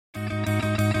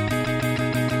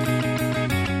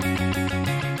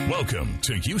Welcome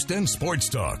to Houston Sports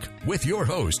Talk with your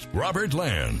host, Robert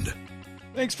Land.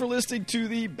 Thanks for listening to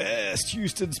the best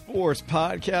Houston sports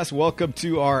podcast. Welcome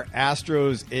to our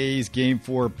Astros-A's Game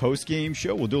 4 post-game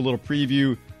show. We'll do a little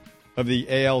preview of the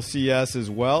ALCS as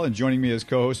well. And joining me as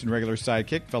co-host and regular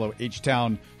sidekick, fellow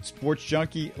H-Town sports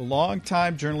junkie,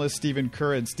 longtime journalist Stephen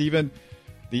Kerr. And Stephen,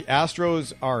 the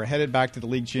Astros are headed back to the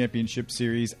League Championship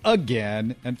Series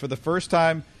again. And for the first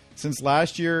time since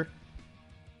last year,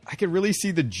 I could really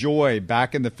see the joy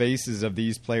back in the faces of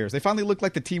these players. They finally look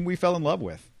like the team we fell in love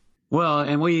with. Well,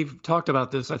 and we've talked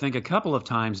about this, I think, a couple of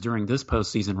times during this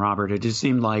postseason, Robert. It just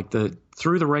seemed like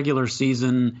through the regular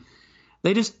season,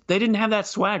 they didn't have that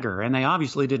swagger, and they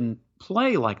obviously didn't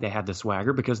play like they had the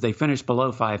swagger because they finished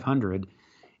below 500.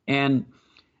 And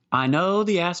I know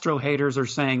the Astro haters are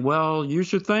saying, well, you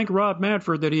should thank Rob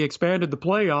Manfred that he expanded the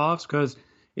playoffs, because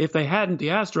if they hadn't, the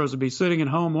Astros would be sitting at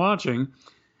home watching.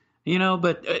 You know,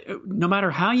 but no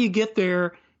matter how you get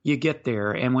there, you get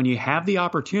there. And when you have the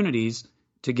opportunities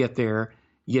to get there,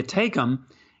 you take them.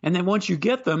 And then once you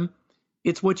get them,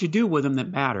 it's what you do with them that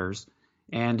matters.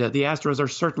 And the Astros are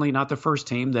certainly not the first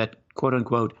team that, quote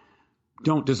unquote,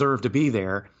 don't deserve to be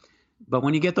there. But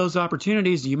when you get those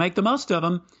opportunities, you make the most of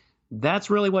them. That's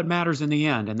really what matters in the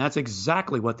end. And that's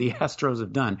exactly what the Astros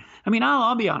have done. I mean,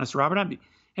 I'll be honest, Robert,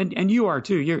 and you are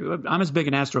too. I'm as big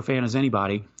an Astro fan as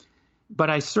anybody. But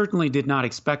I certainly did not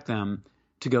expect them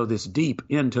to go this deep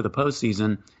into the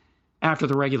postseason after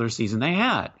the regular season they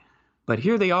had. But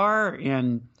here they are,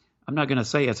 and I'm not going to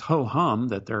say it's ho-hum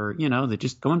that they're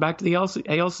just going back to the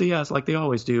ALCS like they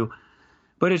always do.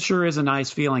 But it sure is a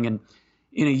nice feeling. And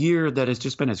in a year that has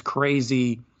just been as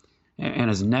crazy and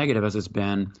as negative as it's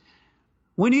been,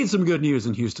 we need some good news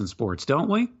in Houston sports, don't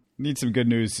we? Need some good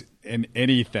news in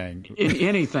anything. In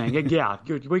anything, yeah.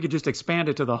 We could just expand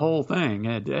it to the whole thing,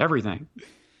 everything.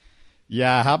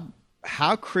 Yeah,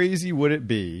 how crazy would it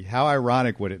be? How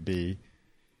ironic would it be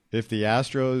if the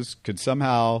Astros could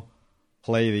somehow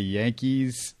play the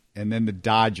Yankees and then the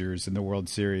Dodgers in the World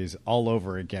Series all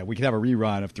over again? We could have a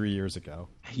rerun of 3 years ago.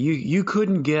 You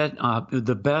couldn't get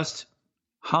the best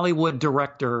Hollywood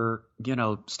director,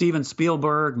 Steven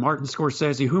Spielberg, Martin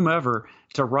Scorsese, whomever,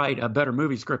 to write a better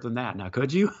movie script than that. Now,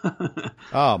 could you?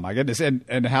 Oh, my goodness.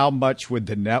 And how much would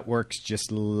the networks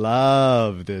just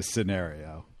love this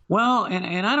scenario? Well,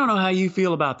 and I don't know how you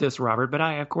feel about this, Robert, but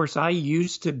I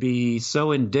used to be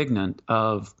so indignant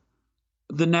of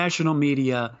the national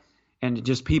media and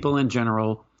just people in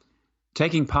general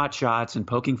taking pot shots and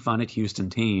poking fun at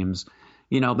Houston teams.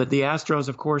 But the Astros,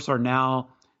 of course, are now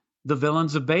the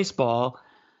villains of baseball.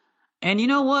 And you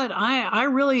know what?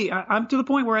 I'm to the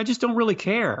point where I just don't really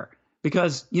care,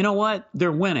 because you know what?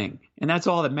 They're winning, and that's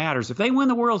all that matters. If they win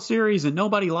the World Series and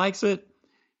nobody likes it,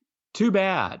 too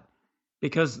bad,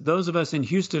 because those of us in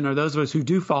Houston, or those of us who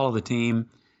do follow the team,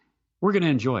 we're going to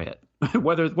enjoy it,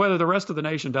 whether the rest of the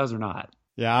nation does or not.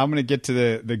 Yeah, I'm going to get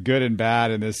to the good and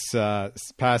bad in this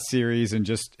past series and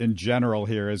just in general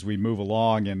here as we move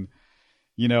along. And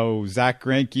Zach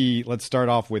Greinke, let's start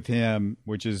off with him,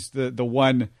 which is the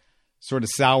one sort of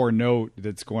sour note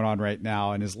that's going on right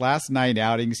now. In his last 9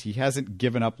 outings, he hasn't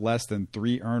given up less than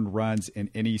 3 earned runs in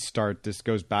any start. This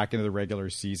goes back into the regular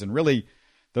season. Really,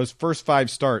 those first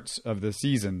 5 starts of the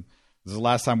season, this is the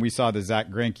last time we saw the Zach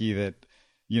Greinke that,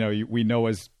 we know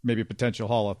as maybe a potential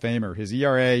Hall of Famer. His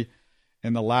ERA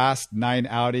in the last 9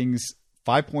 outings,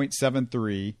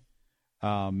 5.73.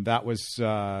 That was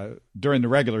during the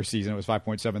regular season. It was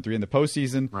 5.73. In the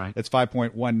postseason, right, it's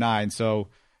 5.19. So,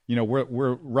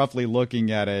 we're roughly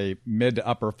looking at a mid to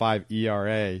upper 5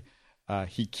 ERA.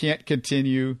 He can't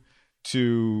continue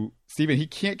to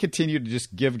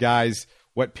just give guys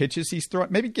what pitches he's throwing.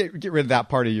 Maybe get rid of that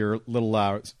part of your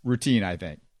little routine, I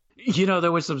think.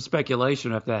 There was some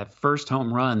speculation of that first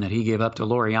home run that he gave up to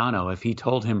Laureano, if he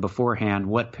told him beforehand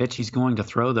what pitch he's going to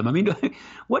throw them. I mean,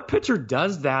 what pitcher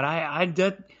does that? I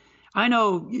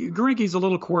know Greinke's a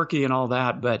little quirky and all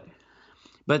that, but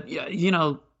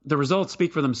the results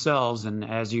speak for themselves. And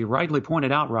as you rightly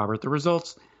pointed out, Robert, the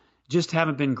results just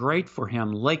haven't been great for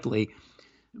him lately.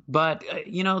 But,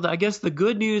 I guess the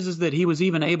good news is that he was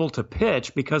even able to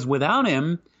pitch, because without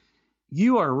him,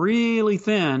 you are really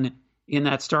thin in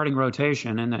that starting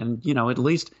rotation. And at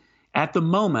least at the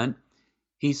moment,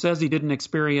 he says he didn't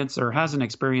experience or hasn't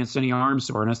experienced any arm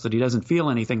soreness, that he doesn't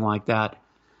feel anything like that.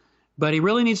 But he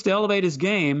really needs to elevate his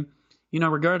game,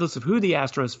 regardless of who the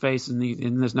Astros face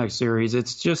in this next series.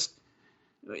 It's just,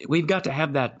 we've got to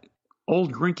have that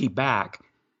old Greinke back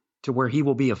to where he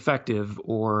will be effective,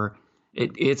 or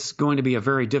it's going to be a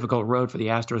very difficult road for the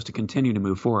Astros to continue to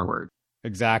move forward.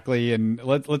 Exactly. And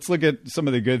let's look at some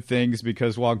of the good things,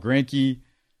 because while Greinke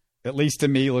at least to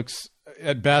me, looks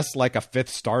at best like a fifth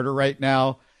starter right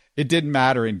now. It didn't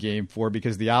matter in Game 4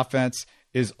 because the offense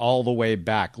is all the way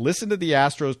back. Listen to the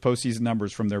Astros postseason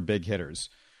numbers from their big hitters.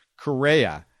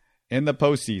 Correa in the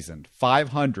postseason,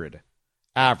 500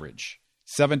 average,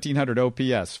 1,700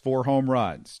 OPS, 4 home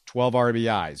runs, 12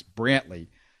 RBIs. Brantley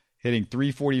hitting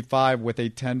 345 with a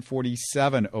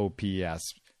 1047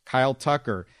 OPS. Kyle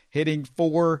Tucker hitting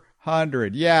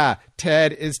 400. Yeah,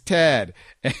 Ted is Ted.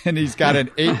 And he's got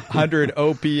an 800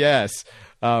 OPS.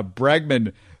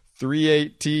 Bregman,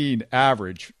 318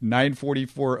 average,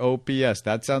 944 OPS.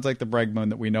 That sounds like the Bregman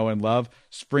that we know and love.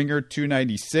 Springer,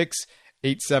 296,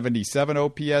 877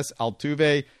 OPS.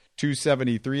 Altuve,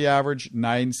 273 average,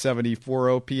 974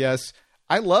 OPS.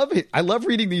 I love it. I love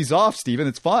reading these off, Steven.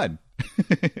 It's fun.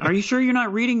 Are you sure you're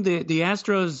not reading the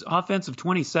Astros offense of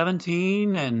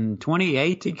 2017 and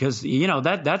 2018? Because,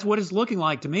 that's what it's looking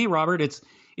like to me, Robert.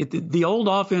 The old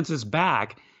offense is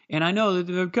back. And I know that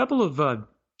there are a couple of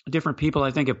different people I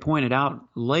think have pointed out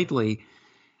lately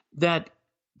that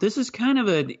this is kind of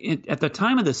at the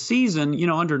time of the season,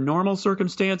 under normal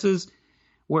circumstances,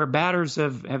 where batters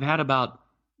have had about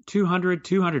 200,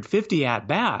 250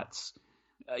 at-bats.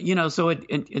 So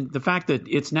the fact that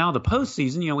it's now the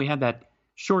postseason, we had that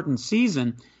shortened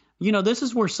season, this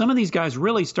is where some of these guys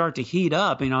really start to heat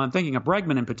up. I'm thinking of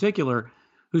Bregman in particular,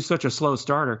 who's such a slow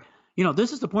starter.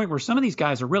 This is the point where some of these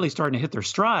guys are really starting to hit their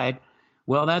stride.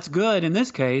 Well, that's good in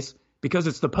this case because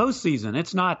it's the postseason.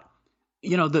 It's not,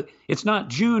 it's not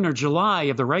June or July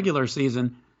of the regular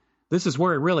season. This is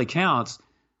where it really counts.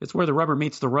 It's where the rubber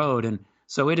meets the road. And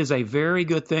so it is a very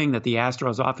good thing that the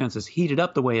Astros offense is heated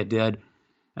up the way it did.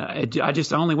 I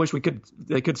only wish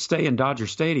they could stay in Dodger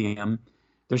Stadium.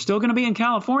 They're still going to be in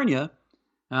California,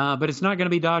 but it's not going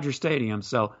to be Dodger Stadium.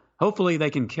 So hopefully they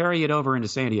can carry it over into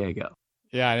San Diego.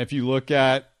 Yeah, and if you look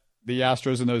at the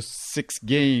Astros in those 6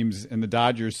 games in the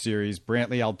Dodgers series,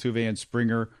 Brantley, Altuve, and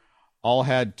Springer all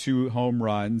had 2 home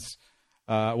runs.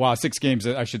 6 games,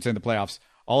 I should say, in the playoffs.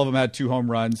 All of them had 2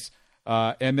 home runs.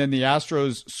 And then the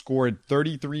Astros scored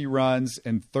 33 runs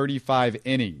in 35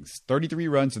 innings. 33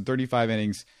 runs in 35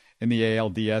 innings in the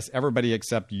ALDS. Everybody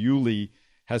except Yuli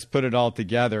has put it all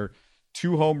together.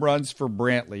 2 home runs for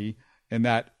Brantley in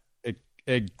that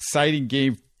exciting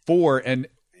Game 4. And,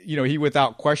 he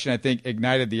without question, I think,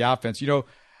 ignited the offense.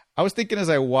 I was thinking as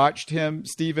I watched him,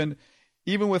 Steven,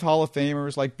 even with Hall of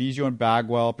Famers like Biggio and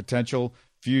Bagwell, potential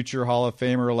future Hall of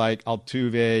Famer like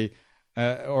Altuve,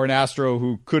 or an Astro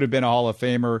who could have been a Hall of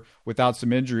Famer without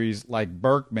some injuries like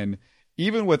Berkman,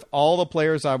 even with all the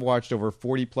players I've watched over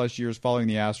 40 plus years following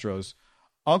the Astros,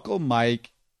 Uncle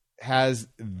Mike has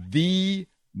the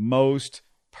most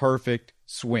perfect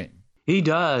swing. He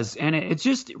does. And it's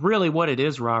just really what it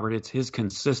is, Robert. It's his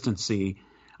consistency,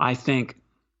 I think,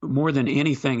 more than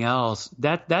anything else.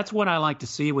 That's what I like to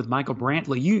see with Michael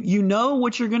Brantley. You know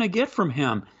what you're going to get from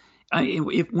him.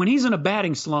 When he's in a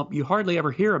batting slump, you hardly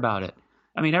ever hear about it.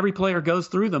 Every player goes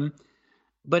through them,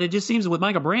 but it just seems with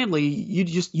Michael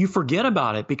Brantley, you forget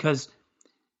about it because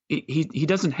he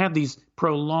doesn't have these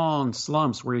prolonged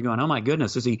slumps where you're going, oh my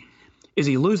goodness, is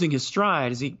he losing his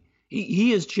stride?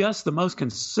 He is just the most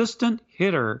consistent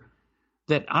hitter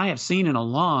that I have seen in a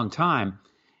long time,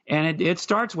 and it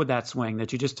starts with that swing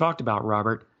that you just talked about,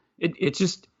 Robert. It's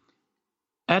just,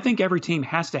 I think every team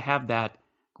has to have that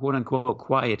quote unquote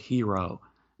quiet hero.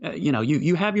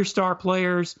 You have your star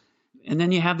players, and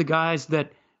then you have the guys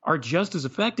that are just as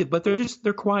effective, but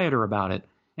they're quieter about it.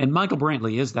 And Michael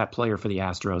Brantley is that player for the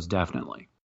Astros, definitely.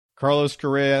 Carlos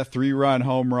Correa, 3-run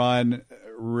home run.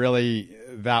 Really,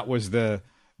 that was the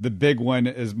big one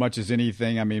as much as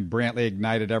anything. Brantley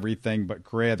ignited everything, but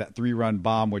Correa, that 3-run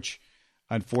bomb, which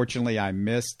unfortunately I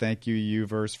missed. Thank you,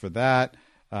 U-verse, for that.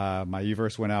 My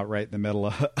U-verse went out right in the middle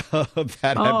of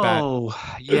that at-bat. Oh,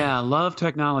 yeah. Love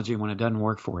technology when it doesn't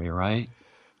work for you, right?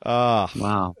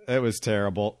 Wow. It was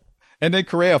terrible. And then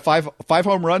Correa, five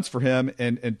home runs for him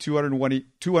and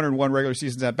 201 regular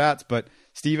seasons at-bats. But,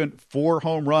 Steven, 4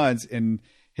 home runs in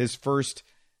his first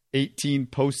 18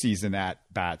 postseason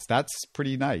at-bats. That's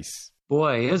pretty nice.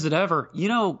 Boy, is it ever.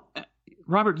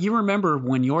 Robert, you remember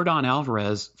when Yordan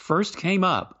Alvarez first came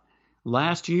up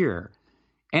last year,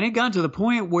 and it got to the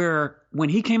point where when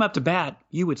he came up to bat,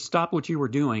 you would stop what you were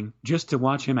doing just to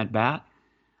watch him at bat.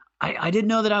 I didn't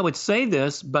know that I would say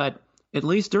this, but at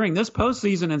least during this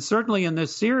postseason and certainly in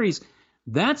this series,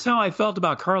 that's how I felt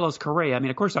about Carlos Correa.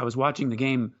 Of course, I was watching the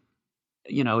game,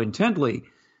 intently,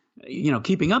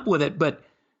 keeping up with it, but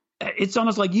it's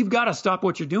almost like you've got to stop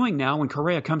what you're doing now when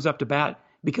Correa comes up to bat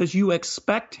because you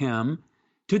expect him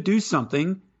to do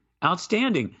something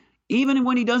outstanding. Even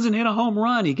when he doesn't hit a home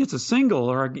run, he gets a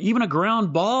single or even a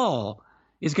ground ball.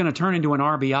 is going to turn into an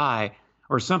RBI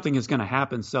or something is going to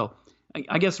happen. So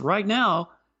I guess right now,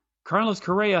 Carlos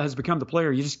Correa has become the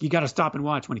player you got to stop and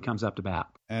watch when he comes up to bat.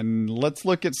 And let's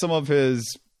look at some of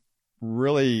his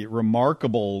really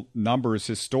remarkable numbers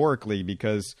historically,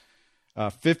 because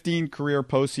 15 career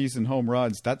postseason home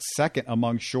runs, that's second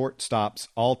among shortstops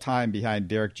all time behind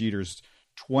Derek Jeter's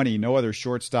 20. No other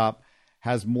shortstop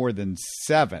has more than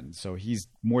 7. So he's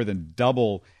more than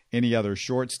double any other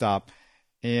shortstop.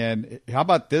 And how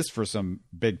about this for some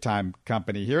big time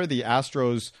company? Here are the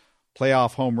Astros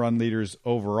playoff home run leaders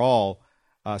overall.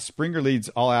 Springer leads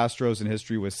all Astros in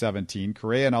history with 17.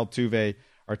 Correa and Altuve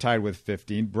are tied with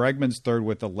 15. Bregman's third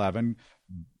with 11.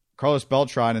 Carlos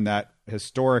Beltran in that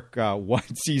historic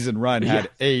one-season run had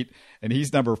 8, and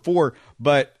he's number 4.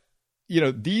 But,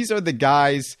 these are the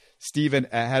guys, Stephen,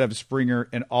 ahead of Springer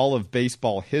in all of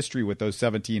baseball history with those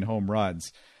 17 home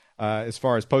runs. As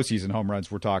far as postseason home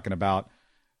runs we're talking about,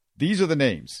 these are the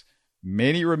names: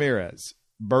 Manny Ramirez,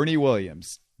 Bernie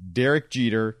Williams, Derek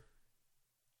Jeter,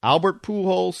 Albert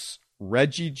Pujols,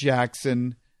 Reggie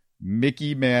Jackson,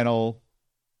 Mickey Mantle.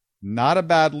 Not a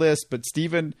bad list, but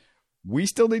Stephen, we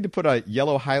still need to put a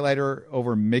yellow highlighter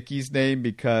over Mickey's name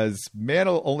because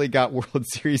Mantle only got World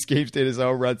Series games in his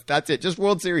own runs. That's it, just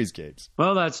World Series games.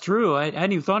 Well, that's true. I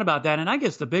hadn't even thought about that. And I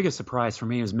guess the biggest surprise for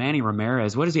me is Manny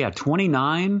Ramirez. What does he have,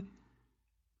 29?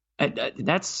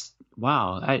 That's,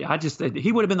 wow.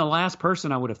 He would have been the last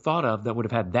person I would have thought of that would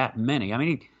have had that many. I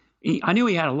mean, I knew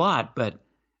he had a lot, but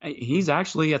he's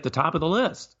actually at the top of the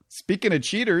list. Speaking of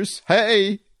cheaters,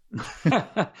 hey.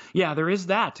 Yeah, there is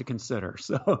that to consider.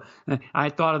 So I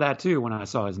thought of that too when I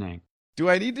saw his name. Do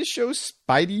I need to show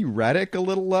Spidey Reddick a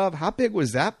little love? How big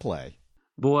was that play?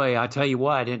 Boy, I tell you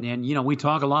what, and we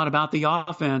talk a lot about the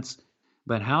offense,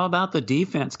 but how about the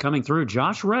defense coming through?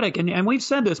 Josh Reddick, and we've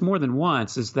said this more than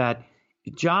once, is that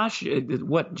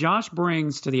what Josh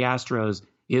brings to the Astros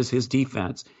is his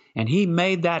defense. And he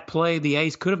made that play. The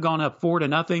A's could have gone up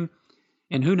 4-0,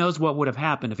 and who knows what would have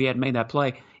happened if he hadn't made that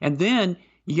play. And then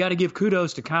you got to give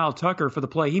kudos to Kyle Tucker for the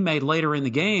play he made later in the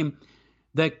game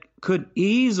that could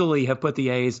easily have put the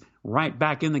A's right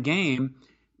back in the game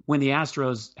when the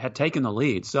Astros had taken the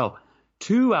lead. So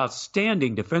 2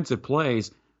 outstanding defensive plays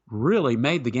really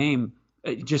made the game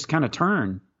just kind of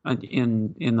turn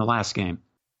in the last game.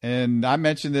 And I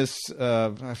mentioned this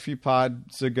a few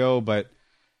pods ago, but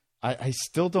I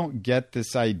still don't get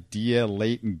this idea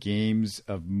late in games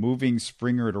of moving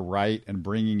Springer to right and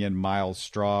bringing in Miles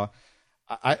Straw.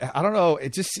 I don't know.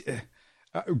 It just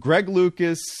Greg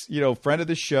Lucas, friend of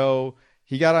the show,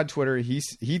 he got on Twitter.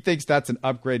 He thinks that's an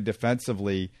upgrade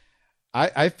defensively.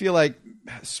 I feel like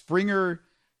Springer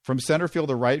from center field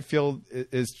to right field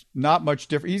is not much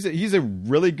different. He's a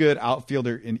really good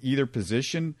outfielder in either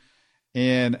position,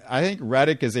 and I think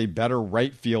Reddick is a better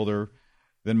right fielder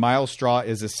than Miles Straw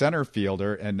is a center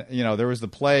fielder. And there was the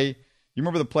play. You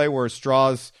remember the play where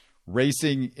Straw's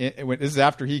racing? This is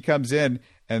after he comes in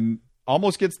and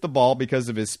almost gets the ball because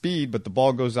of his speed, but the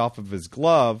ball goes off of his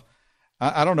glove.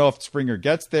 I don't know if Springer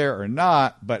gets there or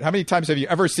not, but how many times have you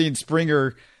ever seen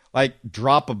Springer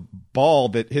drop a ball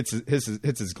that hits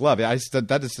his glove? That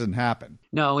just doesn't happen.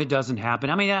 No, it doesn't happen.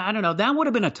 I mean, I don't know. That would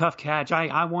have been a tough catch.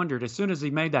 I wondered as soon as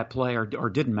he made that play or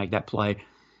didn't make that play,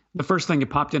 the first thing that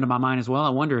popped into my mind as well, I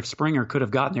wonder if Springer could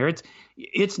have gotten there.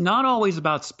 It's not always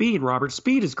about speed, Robert.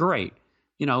 Speed is great.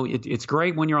 It's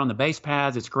great when you're on the base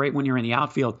paths. It's great when you're in the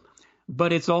outfield.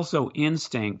 But it's also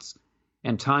instincts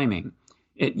and timing.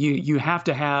 You have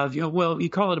to have, you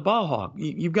call it a ball hog.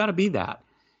 You've got to be that.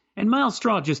 And Miles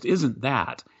Straw just isn't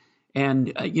that.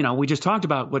 And, we just talked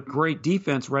about what great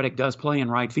defense Reddick does play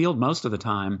in right field most of the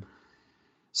time.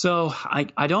 So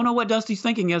I don't know what Dusty's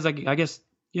thinking is. I guess,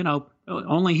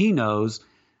 only he knows.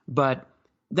 But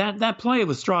that play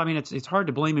with Straw, I mean, it's hard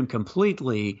to blame him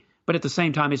completely. But at the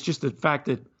same time, it's just the fact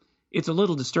that it's a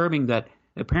little disturbing that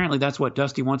apparently that's what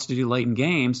Dusty wants to do late in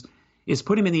games, is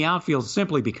put him in the outfield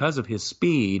simply because of his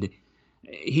speed.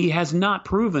 He has not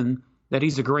proven that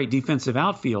he's a great defensive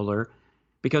outfielder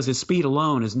because his speed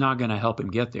alone is not going to help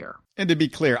him get there. And to be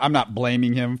clear, I'm not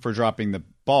blaming him for dropping the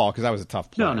ball because that was a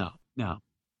tough play.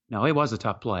 No, it was a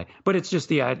tough play. But it's just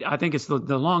I think it's the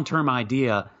long-term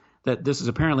idea that this is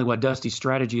apparently what Dusty's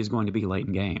strategy is going to be late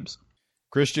in games.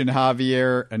 Christian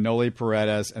Javier, Enoli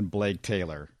Paredes, and Blake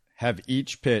Taylor have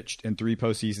each pitched in 3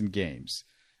 postseason games.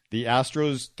 The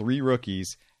Astros' 3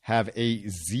 rookies have a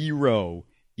 0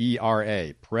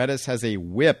 ERA. Paredes has a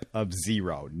whip of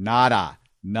 0. Nada.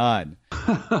 None.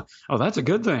 Oh, that's a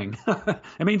good thing.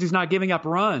 It means he's not giving up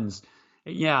runs.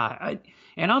 Yeah.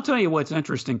 And I'll tell you what's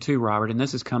interesting too, Robert, and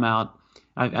this has come out.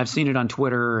 I've seen it on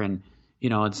Twitter and,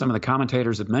 and some of the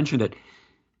commentators have mentioned it.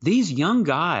 these young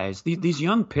guys, these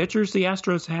young pitchers the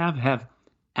Astros have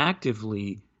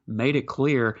actively made it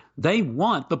clear they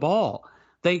want the ball.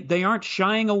 They aren't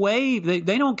shying away.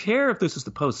 They don't care if this is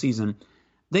the postseason.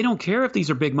 They don't care if these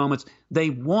are big moments. They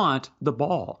want the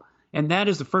ball. And that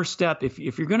is the first step. If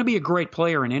you're going to be a great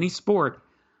player in any sport,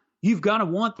 you've got to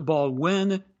want the ball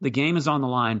when the game is on the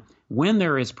line, when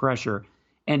there is pressure.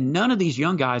 And none of these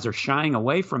young guys are shying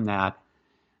away from that.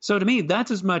 So to me,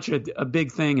 that's as much a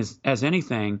big thing as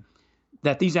anything,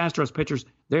 that these Astros pitchers,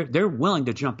 they're willing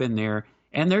to jump in there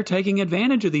and they're taking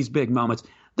advantage of these big moments.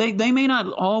 They may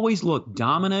not always look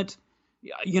dominant.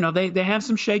 They have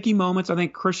some shaky moments. I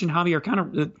think Christian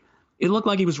Javier it looked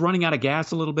like he was running out of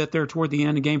gas a little bit there toward the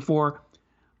end of Game 4.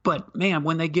 But, man,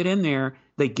 when they get in there,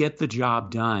 they get the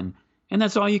job done. And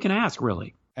that's all you can ask,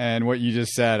 really. And what you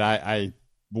just said, I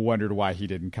wondered why he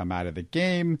didn't come out of the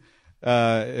game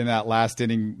in that last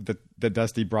inning that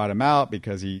Dusty brought him out,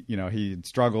 because he had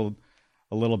struggled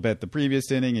a little bit the previous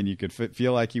inning, and you could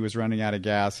feel like he was running out of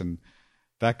gas. And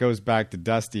that goes back to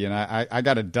Dusty. And I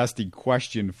got a Dusty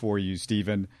question for you,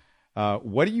 Stephen.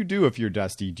 What do you do if you're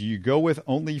Dusty? Do you go with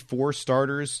only 4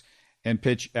 starters and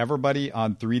pitch everybody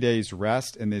on 3 days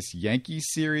rest in this Yankees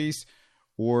series?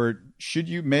 Or should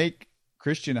you make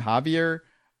Christian Javier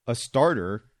a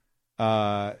starter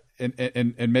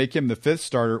and make him the 5th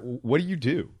starter? What do you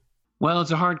do? Well,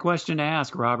 it's a hard question to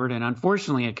ask, Robert, and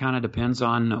unfortunately it kind of depends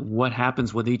on what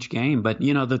happens with each game. But,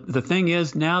 the thing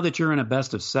is, now that you're in a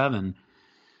best of 7,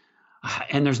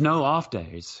 and there's no off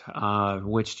days,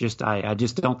 which I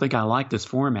just don't think I like this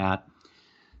format.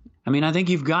 I mean, I think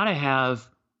you've got to have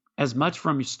as much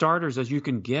from your starters as you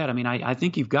can get. I mean, I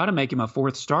think you've got to make him a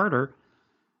 4th starter.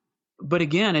 But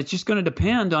again, it's just going to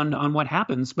depend on what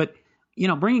happens. But,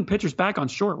 bringing pitchers back on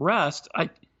short rest,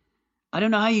 I don't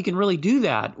know how you can really do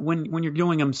that when you're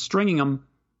doing them, stringing them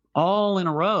all in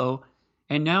a row,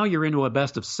 and now you're into a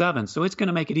best of 7. So it's going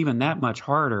to make it even that much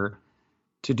harder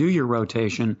to do your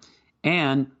rotation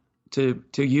and to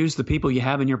use the people you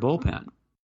have in your bullpen.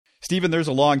 Stephen, there's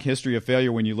a long history of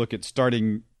failure when you look at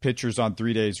starting pitchers on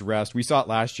 3 days rest. We saw it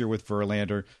last year with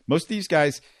Verlander. Most of these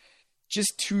guys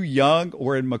just too young,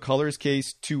 or in McCullers'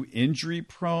 case, too injury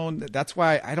prone. That's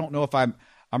why I don't know if I'm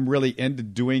really into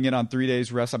doing it on 3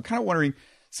 days rest. I'm kind of wondering,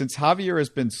 since Javier has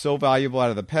been so valuable out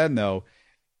of the pen, though,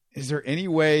 is there any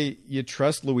way you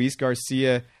trust Luis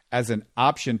Garcia as an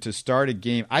option to start a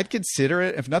game? I'd consider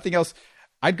it. If nothing else,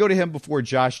 I'd go to him before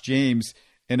Josh James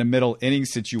in a middle inning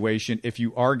situation if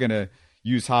you are going to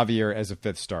use Javier as a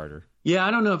 5th starter. Yeah,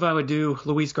 I don't know if I would do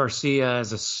Luis Garcia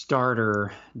as a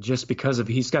starter just because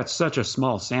he's got such a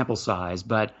small sample size,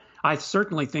 but I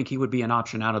certainly think he would be an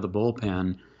option out of the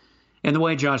bullpen. And the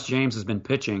way Josh James has been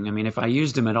pitching, I mean, if I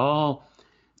used him at all,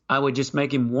 I would just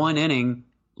make him 1 inning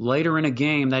later in a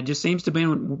game. That just seems to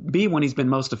be when he's been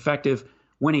most effective,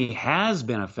 when he has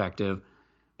been effective.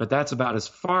 But that's about as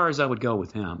far as I would go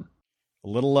with him. A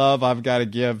little love I've got to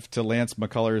give to Lance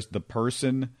McCullers, the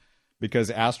person,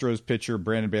 because Astros pitcher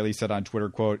Brandon Bailey said on Twitter,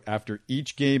 quote, "After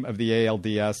each game of the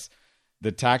ALDS,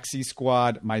 the taxi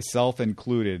squad, myself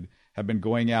included, have been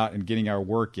going out and getting our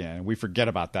work in." And we forget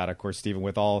about that, of course, Stephen,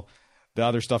 with all the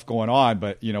other stuff going on.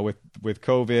 But, with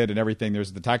COVID and everything,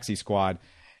 there's the taxi squad.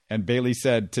 And Bailey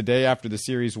said, "Today after the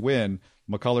series win,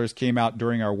 McCullers came out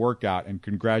during our workout and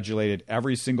congratulated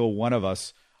every single one of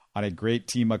us on a great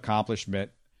team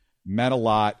accomplishment. Meant a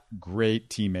lot. Great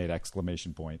teammate!"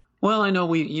 Exclamation point. Well, I know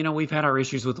we've had our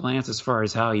issues with Lance as far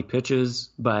as how he pitches,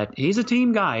 but he's a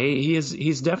team guy.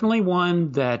 He's definitely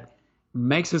one that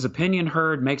makes his opinion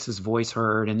heard, makes his voice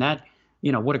heard, and that,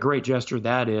 what a great gesture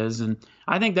that is. And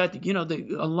I think that,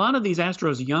 a lot of these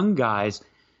Astros young guys,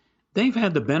 they've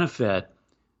had the benefit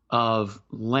of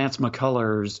Lance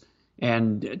McCullers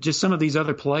and just some of these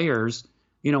other players,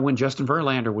 when Justin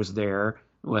Verlander was there,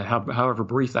 however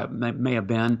brief that may have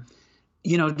been,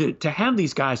 to have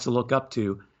these guys to look up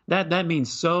to, that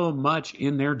means so much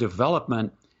in their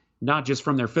development, not just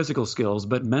from their physical skills,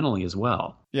 but mentally as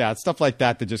well. Yeah, it's stuff like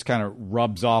that just kind of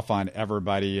rubs off on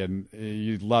everybody. And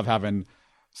you love having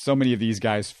so many of these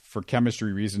guys for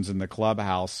chemistry reasons in the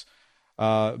clubhouse.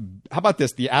 How about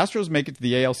this? The Astros make it to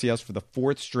the ALCS for the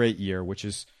 4th straight year, which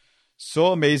is so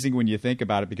amazing when you think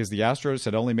about it, because the Astros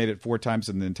had only made it 4 times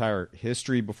in the entire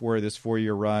history before this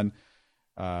 4-year run.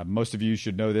 Most of you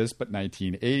should know this, but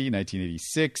 1980,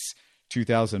 1986,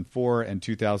 2004, and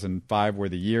 2005 were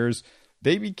the years.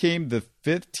 They became the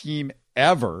 5th team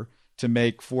ever to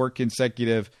make 4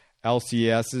 consecutive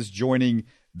LCSs, joining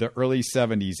the early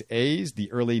 70s A's,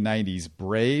 the early 90s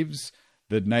Braves,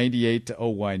 the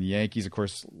 98-01 Yankees. Of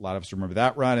course, a lot of us remember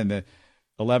that run, and the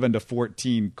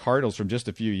 11-14 Cardinals from just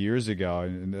a few years ago,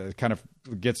 and it kind of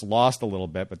gets lost a little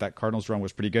bit, but that Cardinals run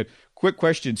was pretty good. Quick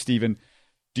question, Stephen.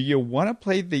 Do you want to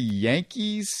play the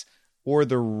Yankees or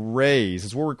the Rays?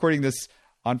 As we're recording this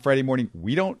on Friday morning,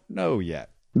 we don't know yet.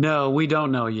 No, we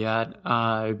don't know yet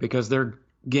because their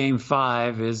Game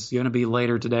 5 is going to be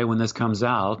later today when this comes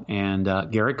out, and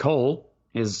Garrett Cole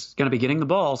is going to be getting the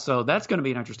ball, so that's going to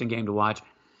be an interesting game to watch.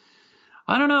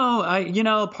 I don't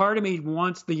know. Part of me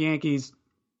wants the Yankees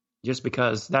just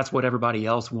because that's what everybody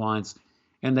else wants,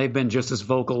 and they've been just as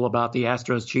vocal about the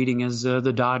Astros cheating as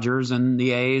the Dodgers and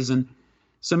the A's and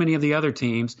so many of the other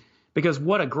teams, because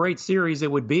what a great series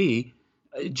it would be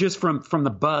just from the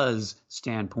buzz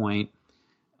standpoint.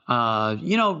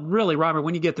 Really, Robert,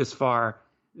 when you get this far,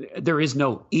 there is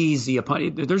no easy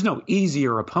opponent. There's no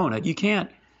easier opponent. You can't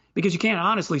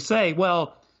honestly say,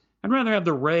 well, I'd rather have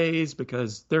the Rays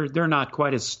because they're not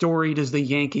quite as storied as the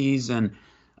Yankees and,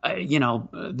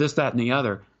 this, that, and the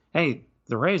other. Hey,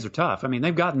 the Rays are tough. I mean,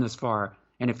 they've gotten this far.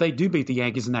 And if they do beat the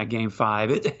Yankees in that Game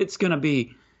 5, it's going to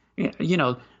be,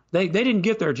 they didn't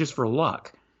get there just for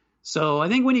luck. So I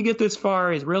think when you get this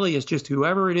far, it really is just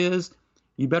whoever it is,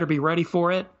 you better be ready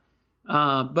for it.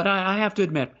 But I have to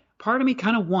admit, part of me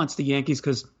kind of wants the Yankees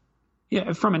because,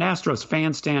 from an Astros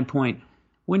fan standpoint,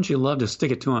 wouldn't you love to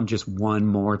stick it to them just one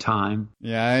more time?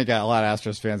 Yeah, I think a lot of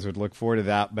Astros fans would look forward to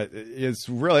that. But it's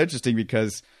really interesting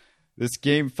because this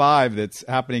Game 5 that's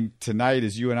happening tonight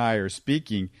as you and I are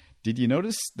speaking, did you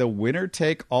notice the winner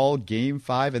take all Game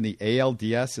 5 in the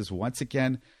ALDS is once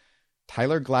again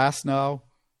Tyler Glasnow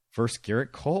versus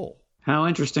Garrett Cole? How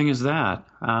interesting is that?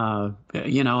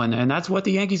 And that's what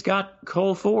the Yankees got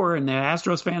Cole for, and the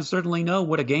Astros fans certainly know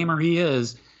what a gamer he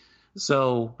is.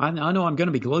 So I know I'm going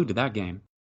to be glued to that game.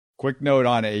 Quick note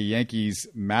on a Yankees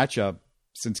matchup.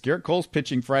 Since Garrett Cole's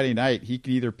pitching Friday night, he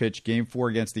can either pitch Game 4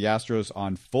 against the Astros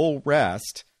on full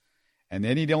rest, and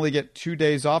then he'd only get 2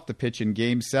 days off to pitch in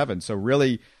Game 7. So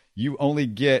really, you only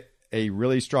get a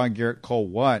really strong Garrett Cole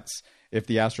once if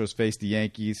the Astros face the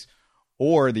Yankees.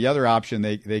 Or the other option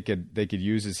they could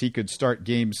use is he could start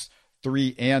Games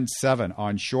 3 and 7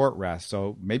 on short rest.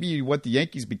 So maybe you want the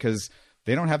Yankees because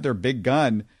they don't have their big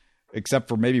gun except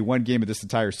for maybe one game of this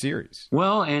entire series.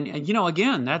 Well, and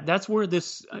again, that's where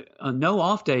this no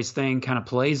off days thing kind of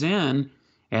plays in,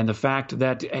 and the fact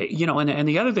that and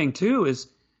the other thing too is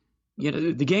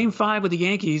the Game 5 with the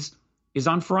Yankees is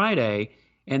on Friday,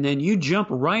 and then you jump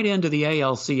right into the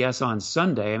ALCS on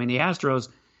Sunday. I mean, the Astros.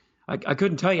 I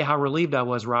couldn't tell you how relieved I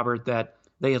was, Robert, that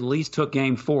they at least took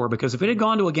Game 4, because if it had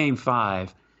gone to a Game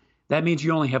 5, that means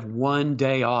you only have 1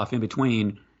 day off in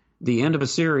between the end of a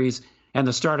series and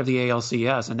the start of the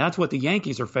ALCS, and that's what the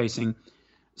Yankees are facing.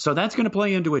 So that's going to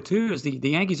play into it too, is the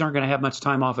Yankees aren't going to have much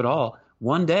time off at all.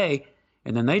 1 day,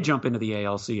 and then they jump into the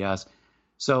ALCS.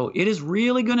 So it is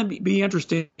really going to be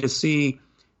interesting to see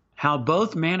how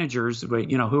both managers,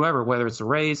 whoever, whether it's the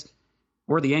Rays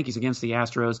or the Yankees against the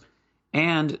Astros,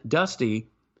 and Dusty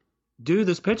do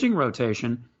this pitching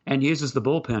rotation and uses the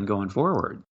bullpen going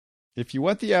forward. If you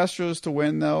want the Astros to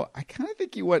win, though, I kind of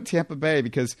think you want Tampa Bay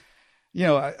because,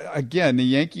 again, the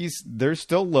Yankees, they're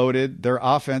still loaded. Their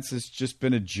offense has just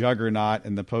been a juggernaut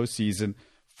in the postseason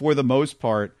for the most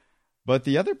part. But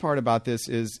the other part about this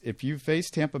is if you face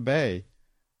Tampa Bay,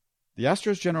 the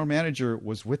Astros general manager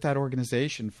was with that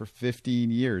organization for 15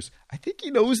 years. I think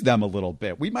he knows them a little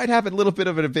bit. We might have a little bit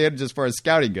of an advantage as far as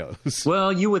scouting goes.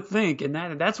 Well, you would think, and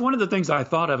that's one of the things I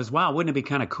thought of as, wow, wouldn't it be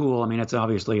kind of cool? I mean, it's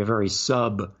obviously a very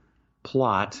subplot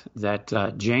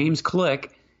that James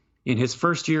Click, in his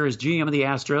first year as GM of the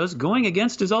Astros, going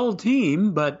against his old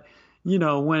team, but,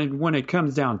 when it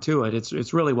comes down to it,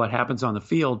 it's really what happens on the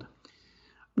field.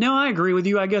 Now, I agree with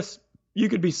you. I guess you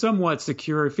could be somewhat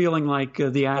secure feeling like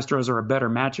the Astros are a better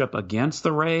matchup against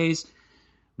the Rays.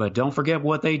 But don't forget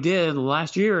what they did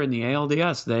last year in the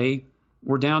ALDS. They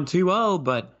were down 2-0,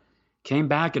 but came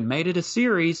back and made it a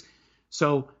series.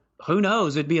 So who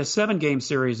knows? It'd be a 7-game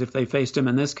series if they faced him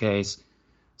in this case.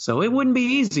 So it wouldn't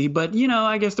be easy. But,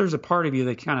 I guess there's a part of you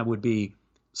that kind of would be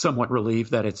somewhat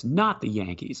relieved that it's not the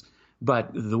Yankees.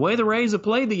 But the way the Rays have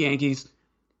played the Yankees,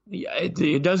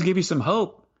 it does give you some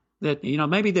hope that,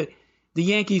 maybe the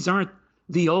Yankees aren't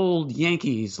the old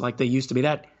Yankees like they used to be.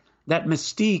 That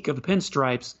mystique of the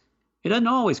pinstripes, it doesn't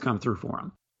always come through for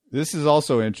them. This is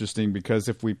also interesting because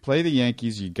if we play the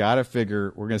Yankees, you got to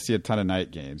figure we're going to see a ton of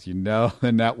night games.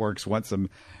 The networks want some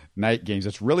night games.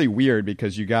 It's really weird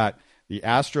because you got the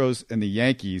Astros and the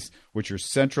Yankees, which are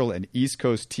Central and East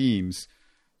Coast teams,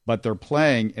 but they're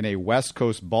playing in a West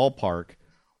Coast ballpark,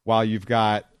 while you've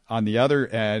got on the other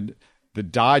end the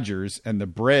Dodgers and the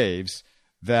Braves.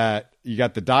 That you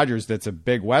got the Dodgers, that's a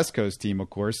big West Coast team, of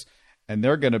course, and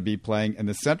they're going to be playing in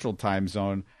the Central Time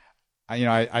Zone.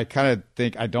 I kind of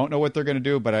think, I don't know what they're going to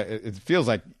do, but it feels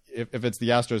like if it's the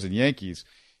Astros and Yankees,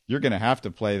 you're going to have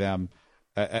to play them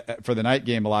for the night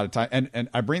game a lot of time. And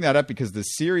I bring that up because the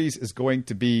series is going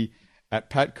to be at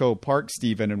Petco Park,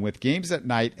 Stephen, and with games at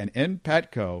night and in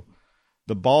Petco,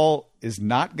 the ball is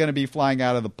not going to be flying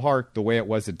out of the park the way it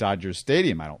was at Dodger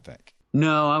Stadium, I don't think.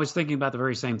 No, I was thinking about the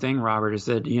very same thing, Robert, is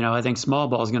that, I think small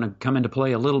ball is going to come into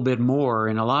play a little bit more,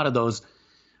 and a lot of those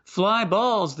fly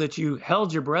balls that you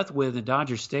held your breath with at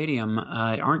Dodger Stadium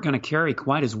aren't going to carry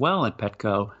quite as well at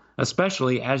Petco,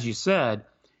 especially, as you said,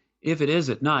 if it is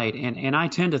at night, and I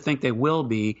tend to think they will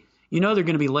be. They're going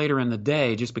to be later in the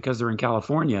day just because they're in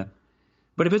California.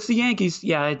 But if it's the Yankees,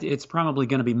 it's probably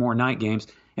going to be more night games.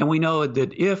 And we know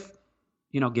that if,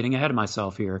 getting ahead of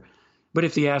myself here, but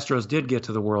if the Astros did get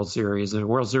to the World Series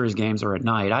games are at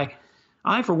night.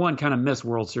 I for one, kind of miss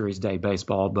World Series Day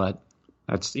baseball, but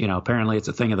that's, apparently it's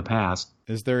a thing of the past.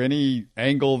 Is there any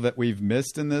angle that we've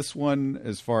missed in this one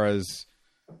as far as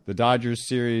the Dodgers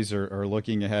series or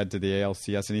looking ahead to the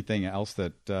ALCS? Anything else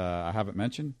that I haven't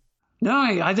mentioned? No,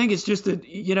 I think it's just that,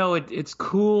 it's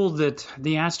cool that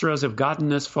the Astros have gotten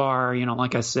this far.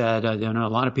 Like I said, a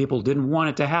lot of people didn't want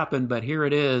it to happen, but here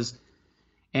it is.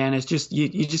 And it's just,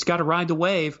 you just got to ride the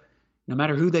wave. No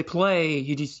matter who they play,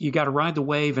 you got to ride the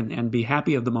wave and be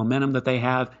happy of the momentum that they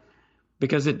have.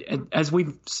 Because as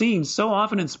we've seen so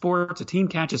often in sports, a team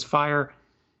catches fire,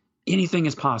 anything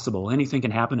is possible. Anything can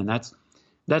happen. And that's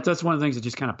one of the things that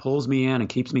just kind of pulls me in and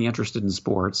keeps me interested in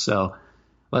sports. So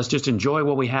let's just enjoy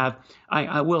what we have.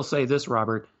 I will say this,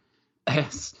 Robert.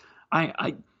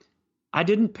 I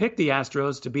didn't pick the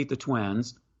Astros to beat the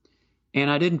Twins, and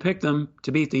I didn't pick them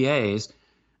to beat the A's.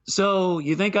 So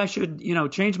you think I should,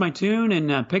 change my tune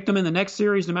and pick them in the next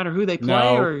series, no matter who they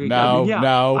play?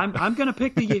 No. I'm going to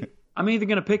pick I'm either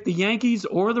going to pick the Yankees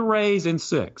or the Rays in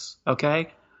 6. Okay,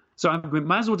 so I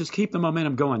might as well just keep the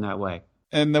momentum going that way.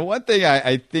 And the one thing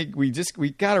I think we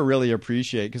got to really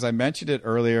appreciate, because I mentioned it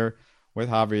earlier with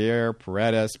Javier,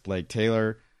 Paredes, Blake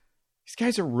Taylor, these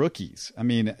guys are rookies. I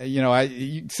mean,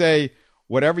 you say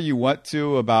whatever you want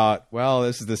to about, well,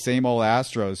 this is the same old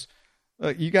Astros.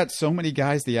 You got so many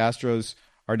guys the Astros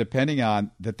are depending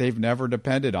on that they've never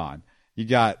depended on. You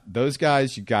got those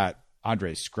guys. You got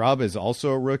Andre Scrub is also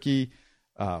a rookie.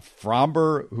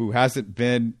 Fromber, who hasn't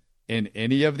been in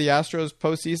any of the Astros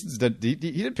postseasons. He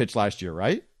didn't pitch last year,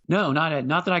 right? No,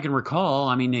 not that I can recall.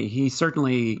 I mean, he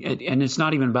certainly, and it's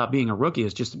not even about being a rookie.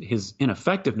 It's just his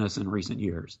ineffectiveness in recent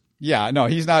years. Yeah, no,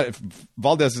 he's not.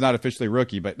 Valdez is not officially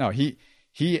rookie, but no, he,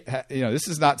 this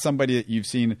is not somebody that you've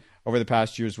seen over the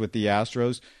past years with the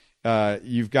Astros.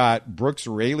 You've got Brooks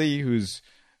Raley, who's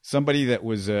somebody that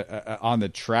was on the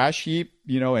trash heap,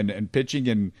 and pitching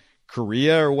in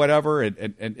Korea or whatever,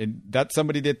 and that's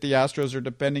somebody that the Astros are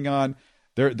depending on.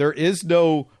 There is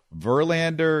no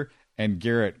Verlander and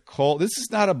Garrett Cole. This is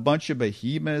not a bunch of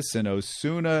behemoths and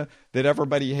Osuna that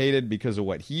everybody hated because of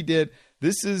what he did.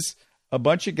 This is a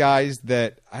bunch of guys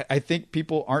that I think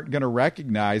people aren't going to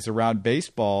recognize around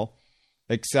baseball,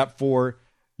 except for,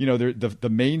 the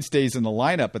mainstays in the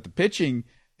lineup. But the pitching,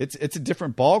 it's a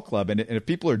different ball club. And if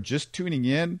people are just tuning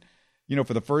in,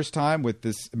 for the first time with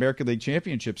this American League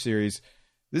Championship Series,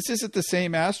 this isn't the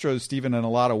same Astros, Stephen, in a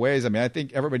lot of ways. I mean, I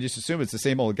think everybody just assumes it's the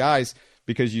same old guys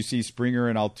because you see Springer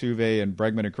and Altuve and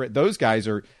Bregman and Craig. Those guys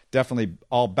are definitely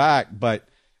all back, but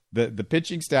the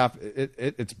pitching staff,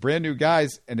 it's brand new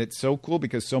guys, and it's so cool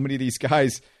because so many of these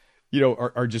guys,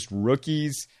 are just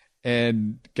rookies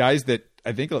and guys that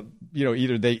I think,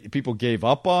 either people gave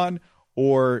up on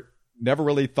or never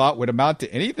really thought would amount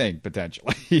to anything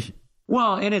potentially.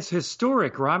 Well, and it's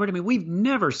historic, Robert. I mean, we've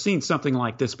never seen something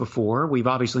like this before. We've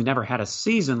obviously never had a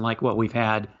season like what we've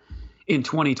had in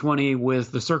 2020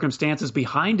 with the circumstances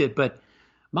behind it. But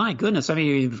my goodness, I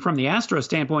mean, from the Astros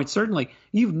standpoint, certainly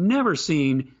you've never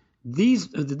seen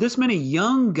this many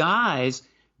young guys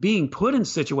being put in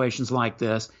situations like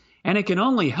this. And it can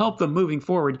only help them moving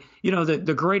forward.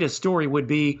 The greatest story would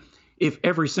be if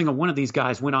every single one of these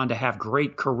guys went on to have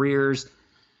great careers.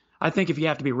 I think if you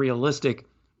have to be realistic,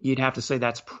 you'd have to say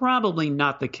that's probably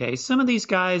not the case. Some of these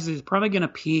guys is probably going to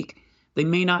peak. They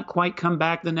may not quite come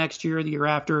back the next year or the year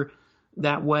after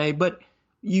that way, but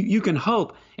you can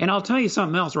hope. And I'll tell you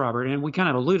something else, Robert, and we kind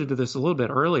of alluded to this a little bit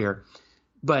earlier,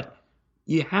 but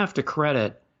you have to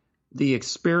credit the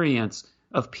experience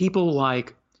of people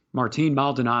like Martin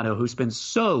Maldonado, who's been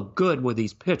so good with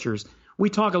these pitchers.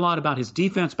 We talk a lot about his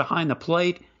defense behind the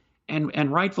plate,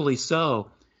 and rightfully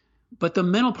so. But the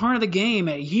mental part of the game,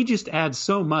 he just adds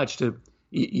so much to,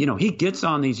 he gets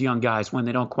on these young guys when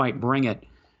they don't quite bring it.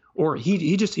 Or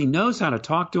he knows how to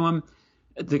talk to them,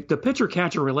 the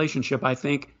pitcher-catcher relationship, I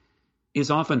think, is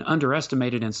often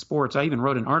underestimated in sports. I even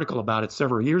wrote an article about it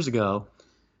several years ago,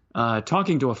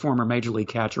 talking to a former major league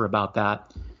catcher about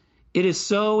that. It is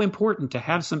so important to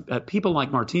have some people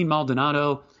like Martin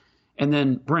Maldonado and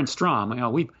then Brent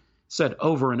Strom. We've said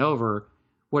over and over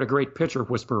what a great pitcher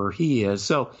whisperer he is.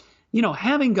 So,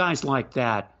 having guys like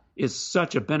that is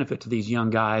such a benefit to these young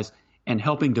guys and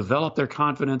helping develop their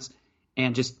confidence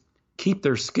and just keep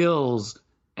their skills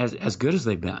as good as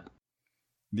they've been.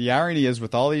 The irony is,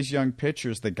 with all these young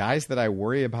pitchers, the guys that I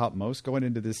worry about most going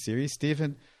into this series,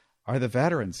 Stephen, are the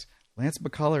veterans. Lance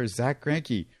McCullers, Zach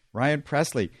Greinke, Ryan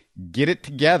Pressly. Get it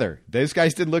together. Those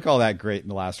guys didn't look all that great in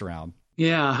the last round.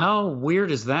 Yeah, how weird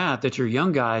is that your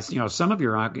young guys, some of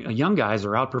your young guys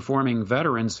are outperforming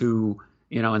veterans who,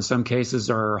 in some cases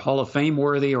are Hall of Fame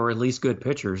worthy or at least good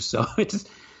pitchers. So it's,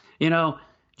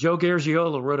 Joe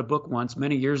Garagiola wrote a book once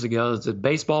many years ago that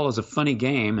baseball is a funny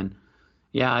game. And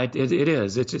yeah, it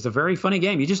is. It's a very funny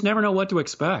game. You just never know what to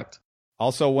expect.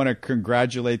 Also want to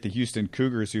congratulate the Houston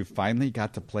Cougars, who finally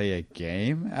got to play a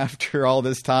game after all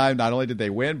this time. Not only did they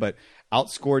win, but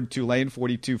outscored Tulane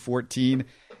 42-14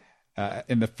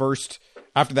 in the first.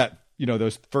 After that,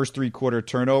 those first three-quarter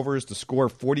turnovers, the score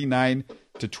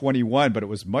 49-21, but it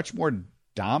was much more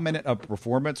dominant of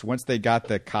performance once they got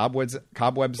the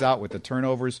cobwebs out with the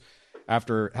turnovers.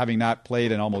 After having not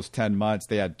played in almost 10 months,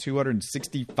 they had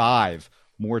 265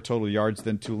 more total yards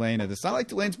than Tulane. And it's not like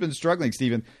Tulane's been struggling,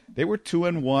 Stephen. They were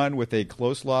 2-1 with a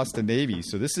close loss to Navy.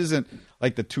 So this isn't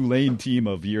like the Tulane team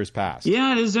of years past.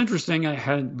 Yeah, it is interesting.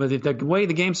 But the way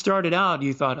the game started out,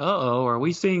 you thought, are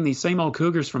we seeing these same old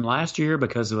Cougars from last year?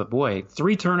 Because of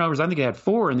 3 turnovers. I think they had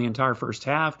 4 in the entire first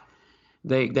half.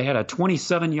 They had a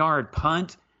 27-yard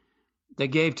punt. They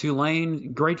gave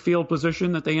Tulane great field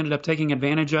position that they ended up taking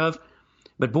advantage of.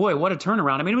 But boy, what a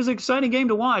turnaround. I mean, it was an exciting game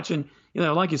to watch. And,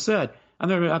 like you said,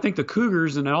 I think the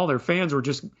Cougars and all their fans were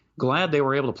just glad they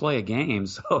were able to play a game.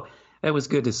 So that was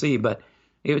good to see. But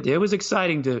it was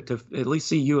exciting to at least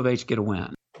see U of H get a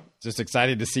win. Just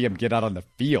excited to see them get out on the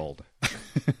field.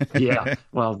 Yeah.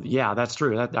 Well, yeah, that's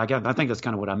true. I think that's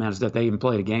kind of what I meant, is that they even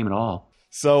played a game at all.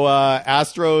 So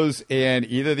Astros and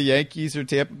either the Yankees or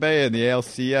Tampa Bay and the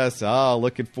ALCS.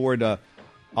 Looking forward to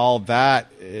all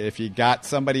that. If you got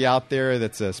somebody out there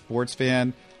that's a sports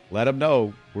fan, let them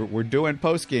know. We're doing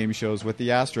post-game shows with the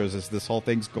Astros as this whole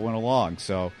thing's going along.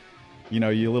 So, you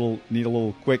need a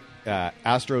little quick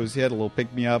Astros hit, a little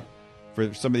pick-me-up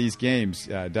for some of these games.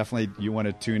 Definitely you want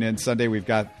to tune in. Sunday we've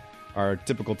got our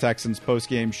typical Texans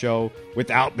post-game show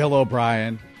without Bill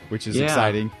O'Brien, which is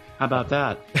exciting. How about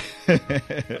that?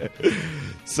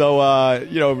 So,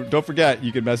 don't forget,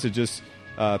 you can message us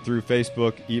through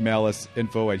Facebook, email us,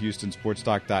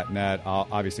 info@houstonsportstalk.net,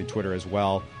 obviously Twitter as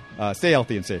well. Stay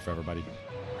healthy and safe, everybody.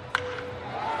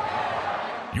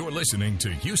 You're listening to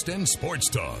Houston Sports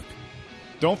Talk.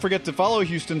 Don't forget to follow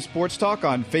Houston Sports Talk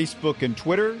on Facebook and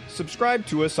Twitter. Subscribe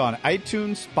to us on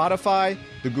iTunes, Spotify,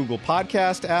 the Google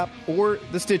Podcast app, or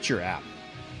the Stitcher app.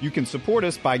 You can support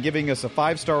us by giving us a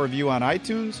 5-star review on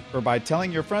iTunes or by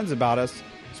telling your friends about us.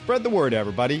 Spread the word,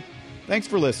 everybody. Thanks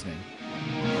for listening.